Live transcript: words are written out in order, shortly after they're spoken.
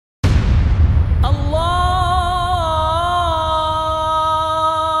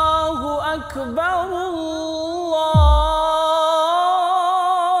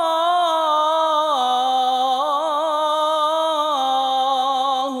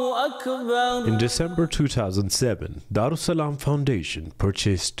In December 2007, Darussalam Foundation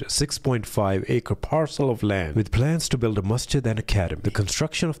purchased a 6.5-acre parcel of land with plans to build a masjid and academy. The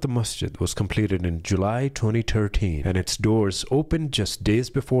construction of the masjid was completed in July 2013 and its doors opened just days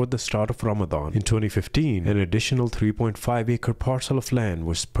before the start of Ramadan. In 2015, an additional 3.5-acre parcel of land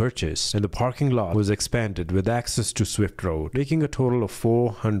was purchased and the parking lot was expanded with access to Swift Road, making a total of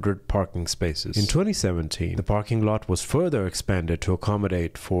 400 parking spaces. In 2017, the parking lot was further expanded to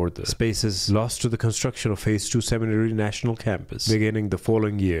accommodate for the spaces lost to the construction of Phase 2 Seminary National Campus. Beginning the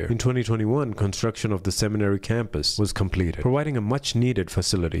following year, in 2021, construction of the Seminary campus was completed, providing a much-needed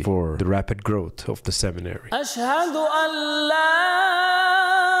facility for the rapid growth of the seminary.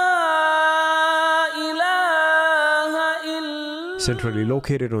 Centrally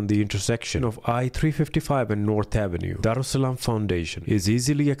located on the intersection of I-355 and North Avenue, Darussalam Foundation is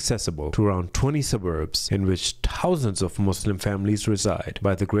easily accessible to around 20 suburbs in which thousands of Muslim families reside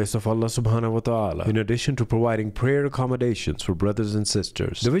by the grace of Allah subhanahu wa ta'ala, in addition to providing prayer accommodations for brothers and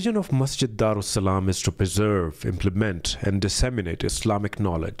sisters. The vision of Masjid Darussalam is to preserve, implement, and disseminate Islamic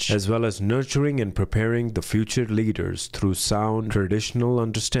knowledge, as well as nurturing and preparing the future leaders through sound traditional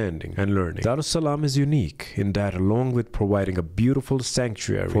understanding and learning. Darussalam is unique in that, along with providing a beautiful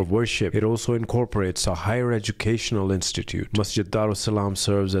sanctuary for worship, it also incorporates a higher educational institute. Masjid Darussalam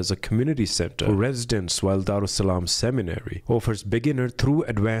serves as a community center for residents, while Darussalam Seminary offers beginner through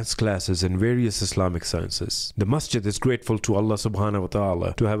advanced classes in various Islamic sciences. The masjid is grateful to Allah subhanahu wa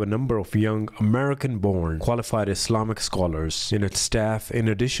ta'ala to have a number of young American-born qualified Islamic scholars in its staff, in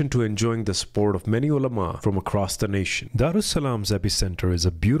addition to enjoying the support of many ulama from across the nation. Darussalam's epicenter is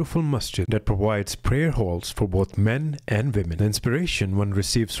a beautiful masjid that provides prayer halls for both men and women. The inspiration one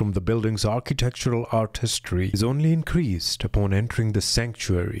receives from the building's architectural artistry is only increased upon entering the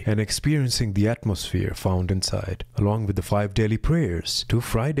sanctuary and experiencing the atmosphere found inside. Along with the 5 daily prayers, 2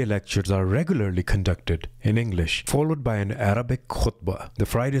 Friday lectures are regularly conducted in English, followed by an Arabic khutbah. The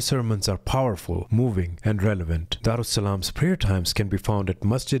Friday sermons are powerful, moving, and relevant. Darussalam's prayer times can be found at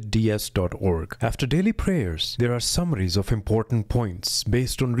masjidds.org. After daily prayers, there are summaries of important points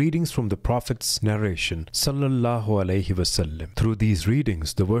based on readings from the Prophet's narration, sallallahu alaihi wasallam. Through these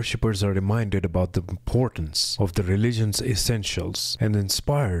readings, the worshippers are reminded about the importance of the religion's essentials and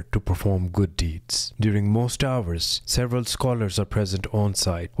inspired to perform good deeds. During most hours, several scholars are present on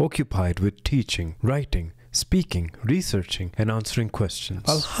site, occupied with teaching, writing, speaking, researching, and answering questions.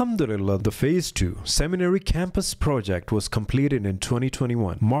 Alhamdulillah, the Phase 2 Seminary Campus project was completed in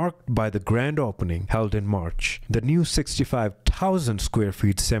 2021, marked by the grand opening held in March. The new 65,000 square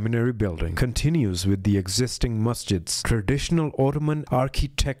feet seminary building continues with the existing masjid's traditional Ottoman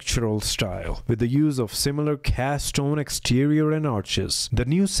architectural style, with the use of similar cast stone exterior and arches. The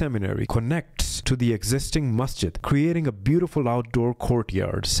new seminary connects to the existing masjid, creating a beautiful outdoor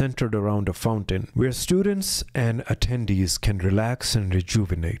courtyard centered around a fountain where students and attendees can relax and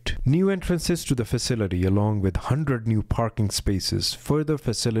rejuvenate. New entrances to the facility, along with 100 new parking spaces, further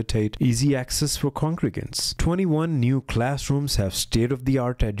facilitate easy access for congregants. 21 new classrooms have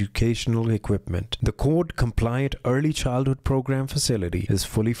state-of-the-art educational equipment. The code-compliant early childhood program facility is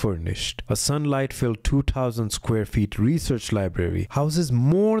fully furnished. A sunlight-filled 2,000 square feet research library houses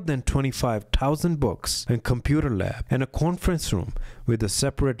more than 25,000 books, and computer lab, and a conference room with a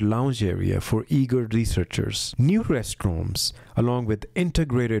separate lounge area for eager researchers. New restrooms, along with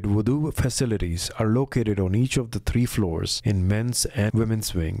integrated wudu facilities, are located on each of the 3 floors in men's and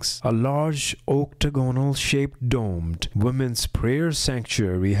women's wings. A large octagonal-shaped domed women's prayer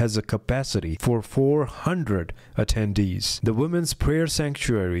sanctuary has a capacity for 400 attendees. The women's prayer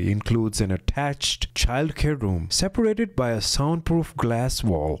sanctuary includes an attached childcare room separated by a soundproof glass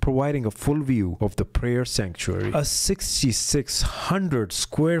wall, providing a full view of the prayer sanctuary. A 6,600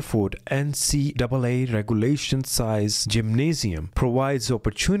 square foot NCAA regulation size gymnasium provides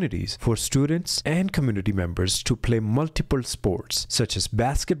opportunities for students and community members to play multiple sports such as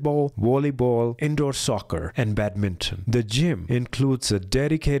basketball, volleyball, indoor soccer, and badminton. The gym includes a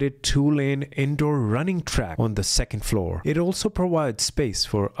dedicated 2-lane indoor running track on the 2nd floor. It also provides space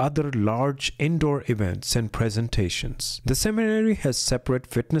for other large indoor events and presentations. The seminary has separate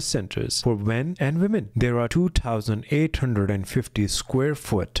fitness centers for men and women. There are 2,850 square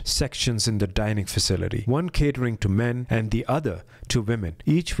foot sections in the dining facility, one catering to men and the other to women,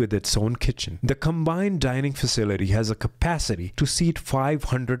 each with its own kitchen. The combined dining facility has a capacity to seat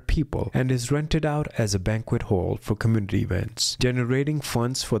 500 people and is rented out as a banquet hall for community events, generating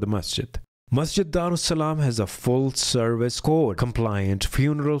funds for the masjid. Masjid Darussalam has a full-service code-compliant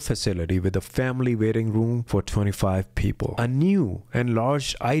funeral facility with a family waiting room for 25 people. A new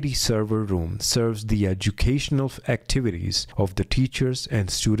enlarged ID server room serves the educational activities of the teachers and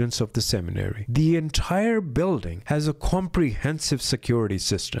students of the seminary. The entire building has a comprehensive security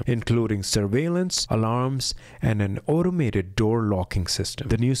system, including surveillance, alarms, and an automated door locking system.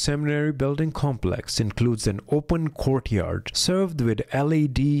 The new seminary building complex includes an open courtyard served with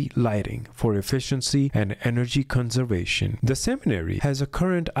LED lighting for efficiency and energy conservation. The seminary has a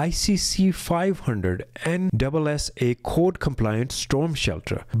current ICC 500 NSSA code-compliant storm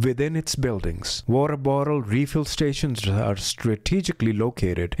shelter within its buildings. Water bottle refill stations are strategically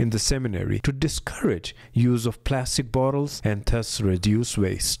located in the seminary to discourage use of plastic bottles and thus reduce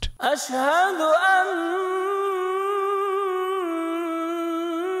waste.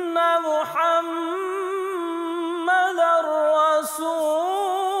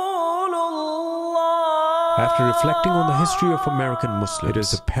 After reflecting on the history of American Muslims, it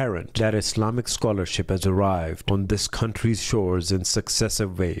is apparent that Islamic scholarship has arrived on this country's shores in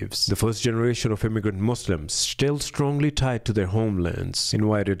successive waves. The first generation of immigrant Muslims, still strongly tied to their homelands,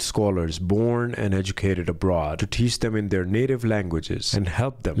 invited scholars born and educated abroad to teach them in their native languages and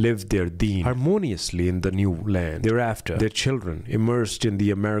help them live their deen harmoniously in the new land. Thereafter, their children, immersed in the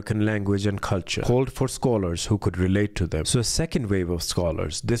American language and culture, called for scholars who could relate to them. So a second wave of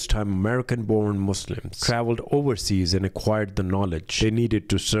scholars, this time American-born Muslims, traveled overseas and acquired the knowledge they needed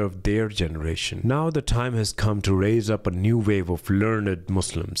to serve their generation. Now the time has come to raise up a new wave of learned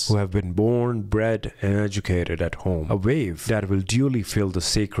Muslims who have been born, bred, and educated at home. A wave that will duly fill the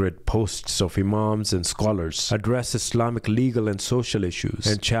sacred posts of imams and scholars, address Islamic legal and social issues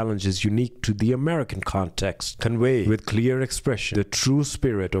and challenges unique to the American context, convey with clear expression the true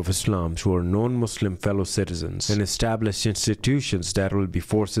spirit of Islam to our non-Muslim fellow citizens, and establish institutions that will be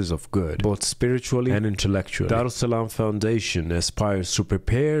forces of good, both spiritually and intellectually. Darussalam Foundation aspires to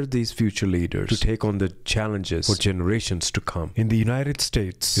prepare these future leaders to take on the challenges for generations to come. In the United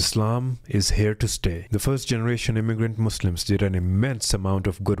States, Islam is here to stay. The first generation immigrant Muslims did an immense amount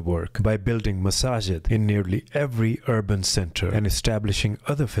of good work by building masajid in nearly every urban center and establishing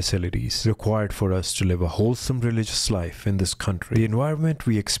other facilities required for us to live a wholesome religious life in this country. The environment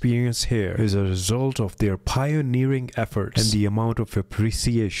we experience here is a result of their pioneering efforts, and the amount of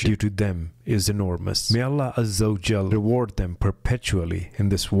appreciation due to them is enormous. May Allah Azza wa Jal reward them perpetually in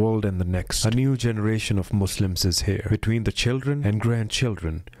this world and the next. A new generation of Muslims is here. Between the children and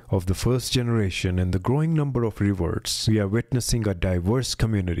grandchildren of the first generation and the growing number of reverts, we are witnessing a diverse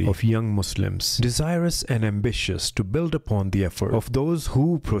community of young Muslims, desirous and ambitious to build upon the effort of those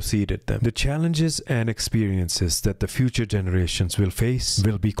who preceded them. The challenges and experiences that the future generations will face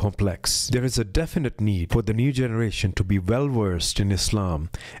will be complex. There is a definite need for the new generation to be well versed in Islam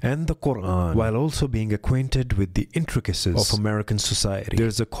and the Quran, while also being acquainted with the intricacies of American society. There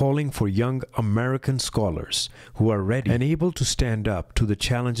is a calling for young American scholars who are ready and able to stand up to the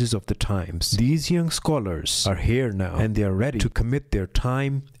challenges of the times. These young scholars are here now, and they are ready to commit their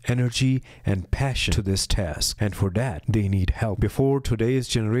time, energy, and passion to this task, and for that they need help. Before today's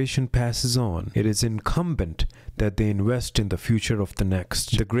generation passes on, it is incumbent that they invest in the future of the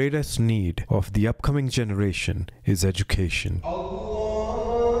next. The greatest need of the upcoming generation is education.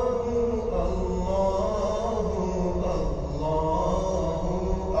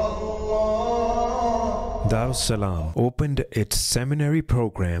 Darussalam opened its seminary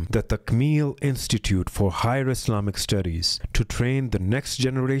program, the Takmil Institute for Higher Islamic Studies, to train the next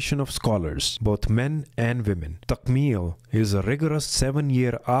generation of scholars, both men and women. Takmil is a rigorous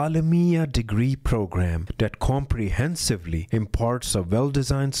 7-year Alamiya degree program that comprehensively imparts a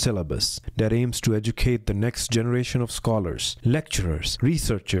well-designed syllabus that aims to educate the next generation of scholars, lecturers,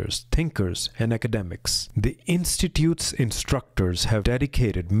 researchers, thinkers, and academics. The institute's instructors have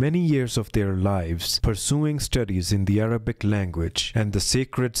dedicated many years of their lives pursuing studies in the Arabic language and the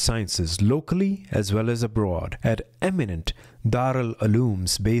sacred sciences locally as well as abroad at eminent Darul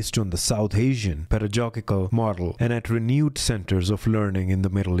Ulooms based on the South Asian pedagogical model and at renewed centers of learning in the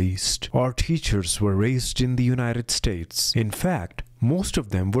Middle East. Our teachers were raised in the United States. In fact, most of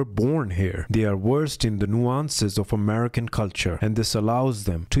them were born here. They are versed in the nuances of American culture, and this allows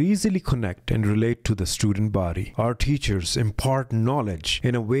them to easily connect and relate to the student body. Our teachers impart knowledge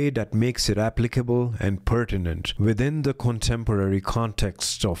in a way that makes it applicable and pertinent within the contemporary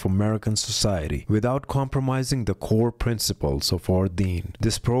context of American society without compromising the core principles of our deen.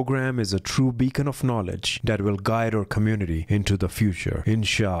 This program is a true beacon of knowledge that will guide our community into the future,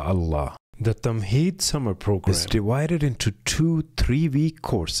 Insha'Allah. The Tamheed summer program is divided into two 3-week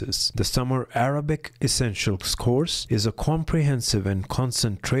courses. The Summer Arabic Essentials course is a comprehensive and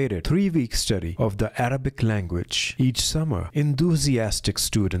concentrated 3-week study of the Arabic language. Each summer, enthusiastic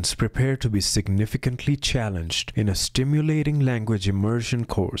students prepare to be significantly challenged in a stimulating language immersion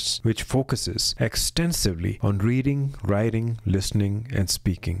course which focuses extensively on reading, writing, listening, and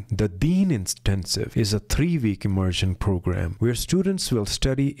speaking. The Deen Intensive is a 3-week immersion program where students will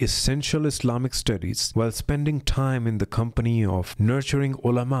study essential Islamic studies while spending time in the company of nurturing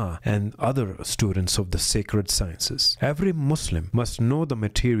ulama and other students of the sacred sciences. Every Muslim must know the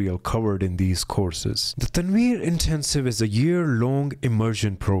material covered in these courses. The Tanweer Intensive is a year-long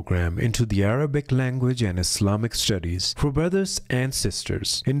immersion program into the Arabic language and Islamic studies for brothers and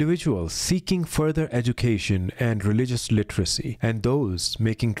sisters, individuals seeking further education and religious literacy, and those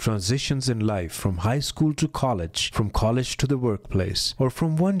making transitions in life from high school to college, from college to the workplace, or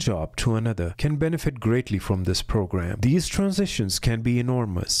from one job to another can benefit greatly from this program. These transitions can be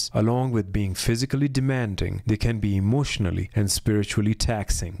enormous. Along with being physically demanding, they can be emotionally and spiritually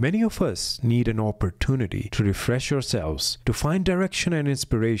taxing. Many of us need an opportunity to refresh ourselves, to find direction and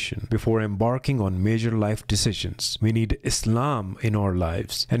inspiration before embarking on major life decisions. We need Islam in our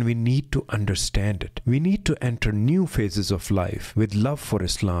lives, and we need to understand it. We need to enter new phases of life with love for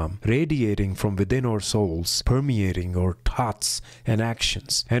Islam, radiating from within our souls, permeating our thoughts and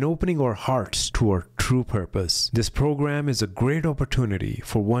actions, and opening our hearts to our true purpose. This program is a great opportunity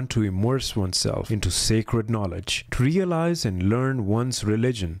for one to immerse oneself into sacred knowledge, to realize and learn one's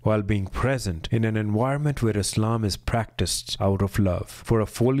religion while being present in an environment where Islam is practiced out of love. For a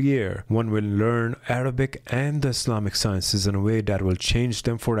full year, one will learn Arabic and the Islamic sciences in a way that will change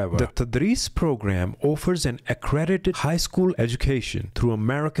them forever. The Tadris program offers an accredited high school education through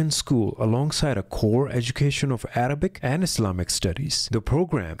American School alongside a core education of Arabic and Islamic studies. The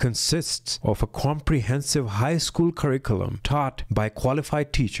program consists of a comprehensive high school curriculum taught by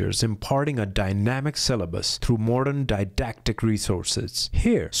qualified teachers, imparting a dynamic syllabus through modern didactic resources.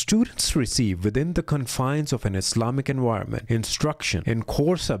 Here, students receive, within the confines of an Islamic environment, instruction in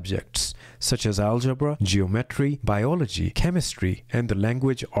core subjects such as algebra, geometry, biology, chemistry, and the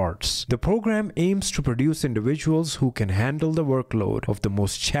language arts. The program aims to produce individuals who can handle the workload of the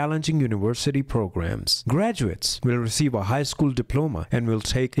most challenging university programs. Graduates will receive a high school diploma and will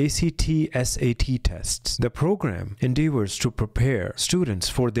take ACT, SAT tests. The program endeavors to prepare students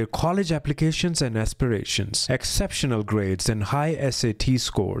for their college applications and aspirations. Exceptional grades and high SAT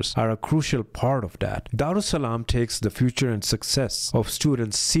scores are a crucial part of that. Darussalam takes the future and success of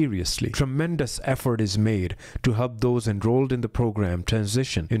students seriously. Tremendous effort is made to help those enrolled in the program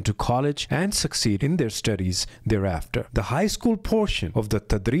transition into college and succeed in their studies thereafter. The high school portion of the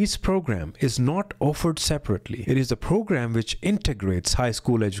Tadris program is not offered separately. It is a program which integrates high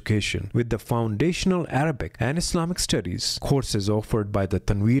school education with the foundational Arabic and Islamic studies courses offered by the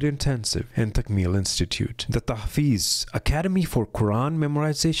Tanweer Intensive and Takmil Institute. The Tahfiz Academy for Quran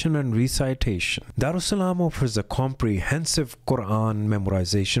Memorization and Recitation. Darussalam offers a comprehensive Quran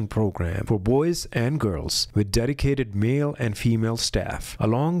memorization program for boys and girls with dedicated male and female staff.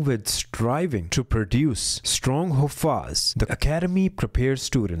 Along with striving to produce strong huffaz, the academy prepares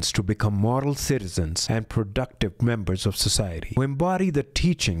students to become model citizens and productive members of society who embody the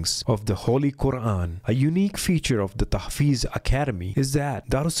teachings of the Holy Quran. A unique feature of the Tahfiz Academy is that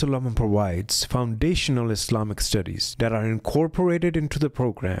Darussalam provides foundational Islamic studies that are incorporated into the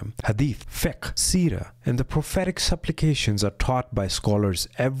program. Hadith, fiqh, seerah, and the prophetic supplications are taught by scholars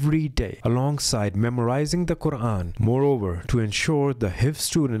every day alongside memorizing the Quran. Moreover, to ensure the Hifz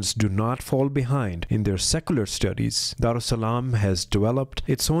students do not fall behind in their secular studies, Darussalam has developed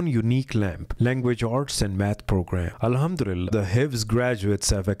its own unique LAMP, language arts and math program. Alhamdulillah, the Hifz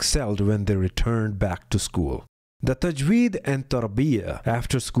graduates have excelled when they returned back to school. The Tajweed and Tarbiyah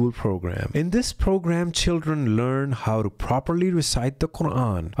after-school program. In this program, children learn how to properly recite the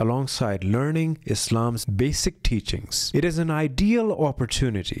Quran alongside learning Islam's basic teachings. It is an ideal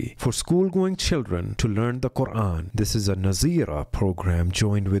opportunity for school-going children to learn the Quran. This is a Nazira program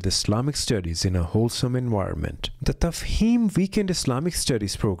joined with Islamic studies in a wholesome environment. The Tafheem Weekend Islamic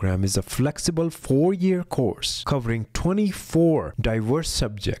Studies program is a flexible 4-year course covering 24 diverse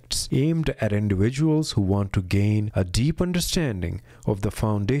subjects aimed at individuals who want to gain a deep understanding of the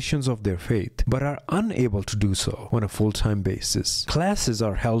foundations of their faith but are unable to do so on a full-time basis. Classes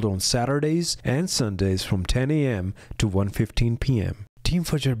are held on Saturdays and Sundays from 10 a.m. to 1:15 p.m. Team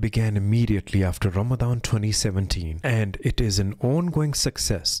Fajr began immediately after Ramadan 2017 and it is an ongoing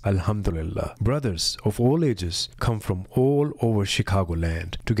success, alhamdulillah. Brothers of all ages come from all over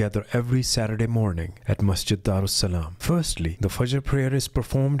Chicagoland to gather every Saturday morning at Masjid Darussalam. Firstly, the Fajr prayer is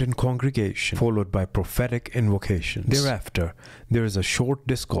performed in congregation, followed by prophetic invocations. Thereafter, there is a short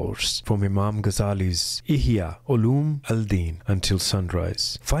discourse from Imam Ghazali's Ihya Ulum al-Din until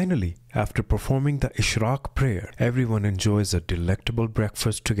sunrise. Finally, after performing the Ishraq prayer, everyone enjoys a delectable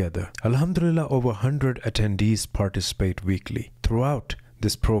breakfast together. Alhamdulillah, over 100 attendees participate weekly. Throughout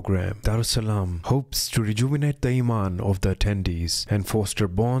this program, Darussalam hopes to rejuvenate the iman of the attendees and foster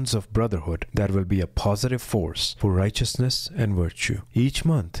bonds of brotherhood that will be a positive force for righteousness and virtue. Each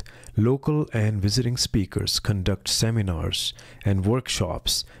month, local and visiting speakers conduct seminars and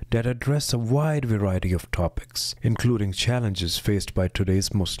workshops that address a wide variety of topics, including challenges faced by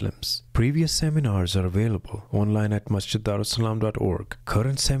today's Muslims. Previous seminars are available online at masjiddarussalam.org.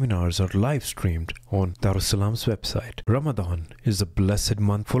 Current seminars are live streamed on Darussalam's website. Ramadan is a blessed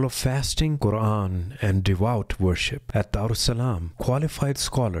month full of fasting, Quran, and devout worship. At Darussalam, qualified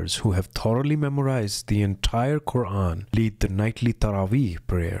scholars who have thoroughly memorized the entire Quran lead the nightly Taraweeh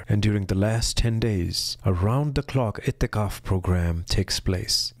prayer, and during the last 10 days, a round-the-clock itikaf program takes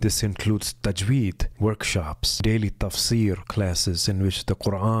place. This includes tajweed workshops, daily tafsir classes in which the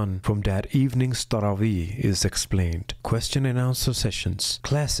Quran from that evening's Taraweeh is explained, question and answer sessions,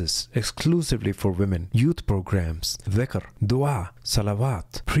 classes exclusively for women, youth programs, dhikr, dua,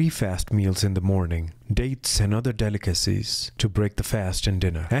 salawat, pre-fast meals in the morning, dates and other delicacies to break the fast and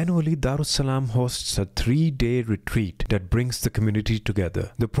dinner. Annually, Darussalam hosts a 3-day retreat that brings the community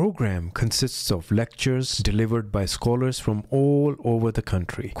together. The program consists of lectures delivered by scholars from all over the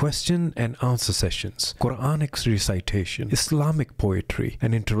country, question and answer sessions, Quranic recitation, Islamic poetry,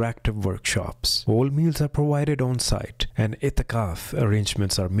 and interactive workshops. All meals are provided on site, and itikaf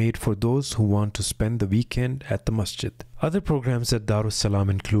arrangements are made for those who want to spend the weekend at the masjid. Other programs at Darussalam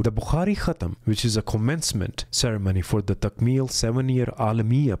include the Bukhari Khatam, which is a commencement ceremony for the Takmil 7-year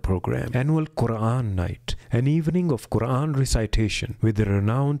Alamiya program, annual Quran night, an evening of Quran recitation with the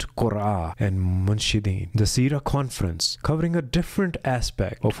renowned Qur'a and Munshideen, the Seerah conference covering a different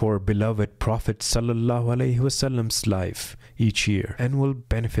aspect of our beloved Prophet Sallallahu Alaihi Wasallam's life each year, annual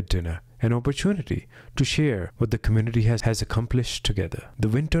benefit dinner, an opportunity to share what the community has accomplished together. The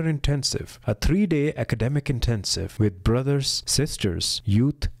Winter Intensive, a 3-day academic intensive with brothers, sisters,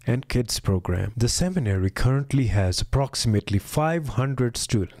 youth, and kids program. The seminary currently has approximately 500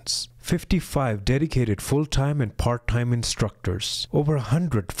 students, 55 dedicated full-time and part-time instructors, over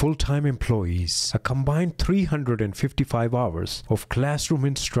 100 full-time employees, a combined 355 hours of classroom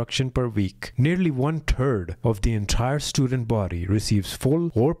instruction per week. Nearly 1/3 of the entire student body receives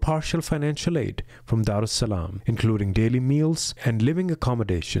full or partial financial aid from Darussalam, including daily meals and living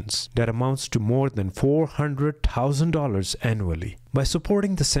accommodations that amounts to more than $400,000 annually. By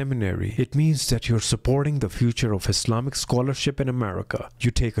supporting the seminary, it means that you're supporting the future of Islamic scholarship in America.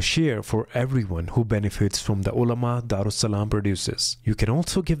 You take a share for everyone who benefits from the ulama Darussalam produces. You can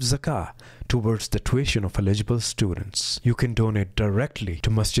also give zakah towards the tuition of eligible students. You can donate directly to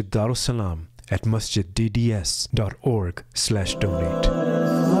Masjid Darussalam at masjiddarussalam.org/donate.